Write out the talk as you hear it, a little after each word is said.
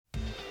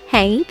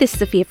Hey, this is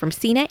Sophia from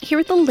CNET here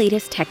with the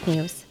latest tech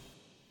news.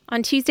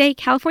 On Tuesday,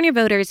 California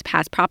voters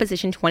passed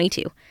Proposition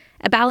 22,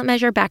 a ballot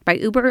measure backed by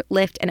Uber,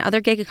 Lyft, and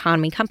other gig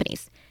economy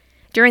companies.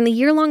 During the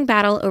year-long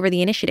battle over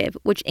the initiative,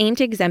 which aimed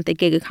to exempt the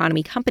gig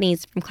economy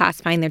companies from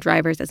classifying their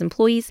drivers as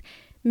employees,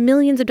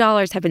 millions of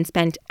dollars have been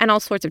spent and all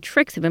sorts of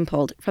tricks have been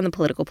pulled from the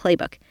political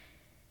playbook.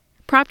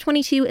 Prop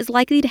 22 is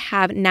likely to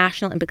have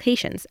national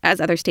implications as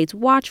other states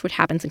watch what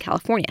happens in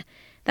California,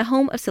 the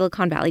home of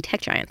Silicon Valley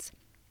tech giants.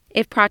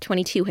 If Prop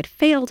 22 had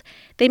failed,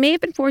 they may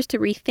have been forced to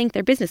rethink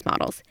their business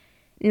models.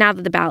 Now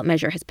that the ballot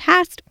measure has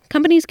passed,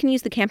 companies can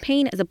use the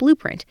campaign as a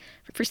blueprint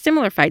for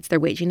similar fights they're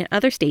waging in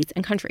other states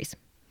and countries.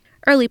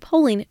 Early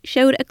polling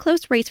showed a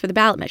close race for the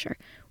ballot measure,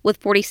 with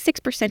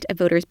 46% of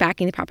voters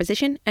backing the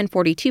proposition and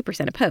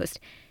 42% opposed.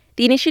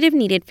 The initiative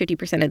needed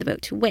 50% of the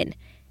vote to win.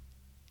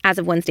 As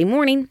of Wednesday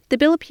morning, the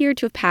bill appeared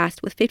to have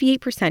passed with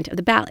 58% of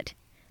the ballot,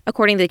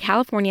 according to the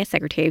California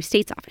Secretary of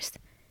State's office.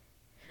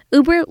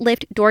 Uber,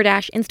 Lyft,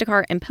 DoorDash,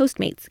 Instacart, and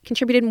Postmates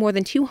contributed more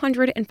than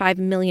 $205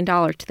 million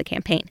to the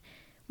campaign,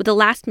 with a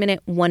last-minute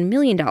 $1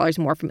 million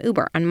more from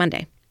Uber on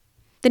Monday.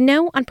 The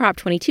No on Prop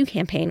 22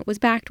 campaign was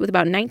backed with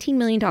about $19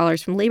 million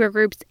from labor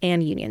groups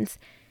and unions.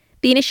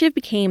 The initiative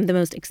became the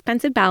most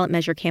expensive ballot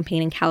measure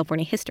campaign in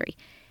California history,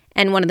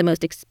 and one of the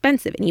most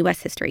expensive in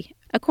U.S. history,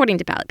 according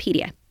to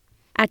Ballotpedia.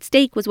 At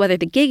stake was whether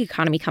the gig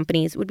economy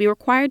companies would be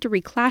required to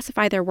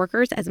reclassify their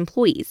workers as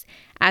employees,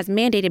 as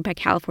mandated by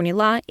California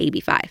law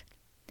AB 5.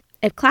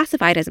 If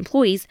classified as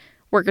employees,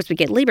 workers would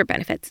get labor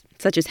benefits,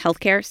 such as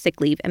healthcare,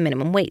 sick leave, and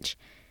minimum wage.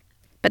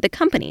 But the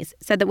companies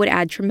said that would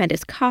add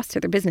tremendous costs to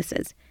their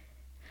businesses.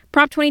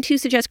 Prop 22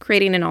 suggests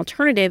creating an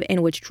alternative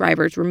in which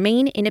drivers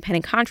remain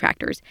independent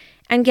contractors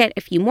and get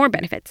a few more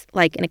benefits,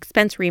 like an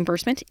expense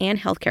reimbursement and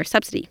healthcare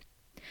subsidy.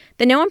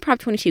 The No on Prop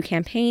 22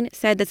 campaign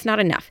said that's not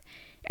enough.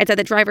 It said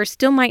that drivers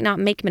still might not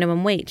make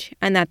minimum wage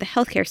and that the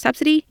healthcare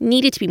subsidy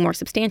needed to be more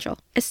substantial,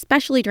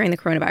 especially during the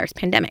coronavirus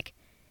pandemic.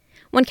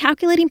 When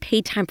calculating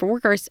paid time for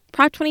workers,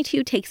 Prop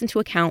 22 takes into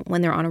account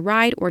when they're on a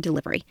ride or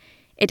delivery.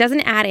 It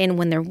doesn't add in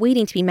when they're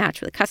waiting to be matched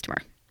with a customer.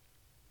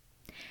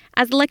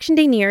 As Election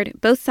Day neared,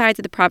 both sides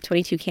of the Prop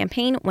 22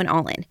 campaign went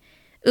all in.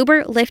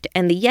 Uber, Lyft,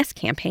 and the Yes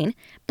campaign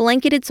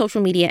blanketed social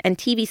media and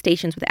TV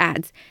stations with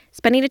ads,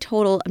 spending a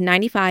total of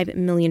 $95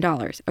 million,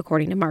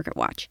 according to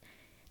MarketWatch.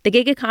 The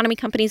gig economy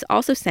companies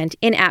also sent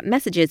in-app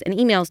messages and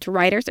emails to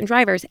riders and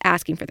drivers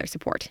asking for their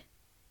support.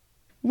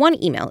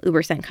 One email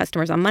Uber sent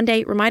customers on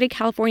Monday reminded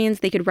Californians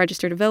they could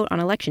register to vote on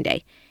Election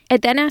Day.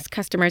 It then asked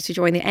customers to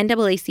join the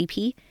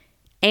NAACP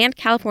and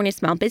California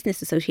Small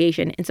Business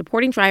Association in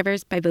supporting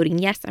drivers by voting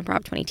yes on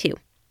Prop 22.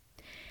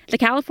 The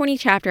California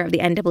chapter of the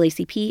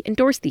NAACP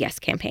endorsed the Yes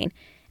campaign,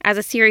 as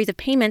a series of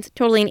payments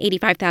totaling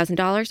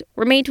 $85,000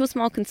 were made to a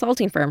small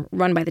consulting firm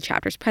run by the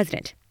chapter's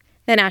president.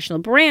 The national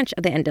branch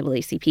of the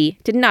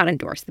NAACP did not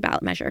endorse the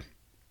ballot measure.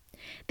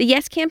 The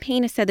Yes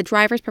campaign has said the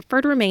drivers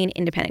prefer to remain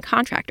independent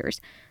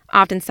contractors,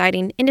 often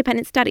citing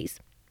independent studies.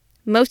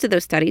 Most of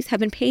those studies have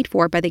been paid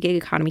for by the gig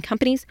economy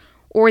companies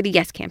or the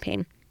Yes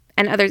campaign,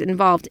 and others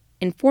involved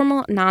in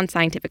formal,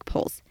 non-scientific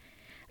polls.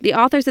 The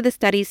authors of the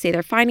studies say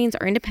their findings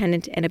are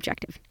independent and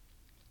objective.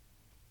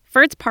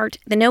 For its part,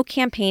 the No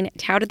campaign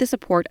touted the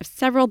support of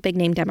several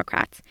big-name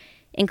Democrats,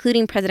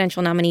 including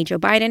presidential nominee Joe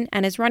Biden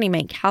and his running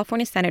mate,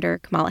 California Senator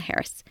Kamala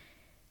Harris.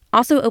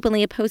 Also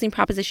openly opposing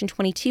Prop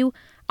 22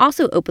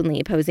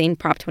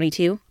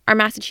 are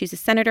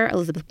Massachusetts Senator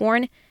Elizabeth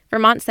Warren,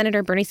 Vermont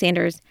Senator Bernie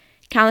Sanders,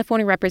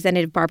 California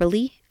Representative Barbara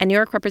Lee, and New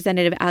York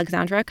Representative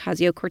Alexandra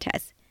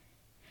Ocasio-Cortez.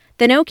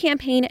 The No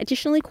campaign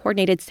additionally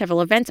coordinated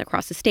several events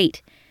across the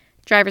state.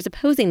 Drivers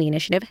opposing the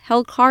initiative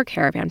held car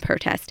caravan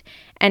protest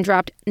and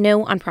dropped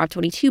No on Prop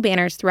 22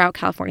 banners throughout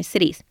California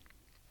cities.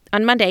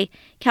 On Monday,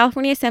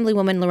 California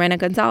Assemblywoman Lorena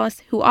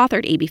Gonzalez, who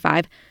authored AB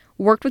 5,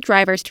 worked with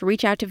drivers to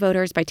reach out to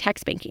voters by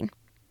text banking.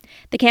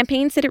 The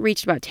campaign said it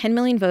reached about 10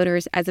 million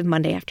voters as of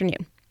Monday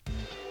afternoon.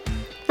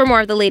 For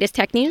more of the latest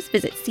tech news,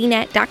 visit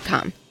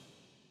cnet.com.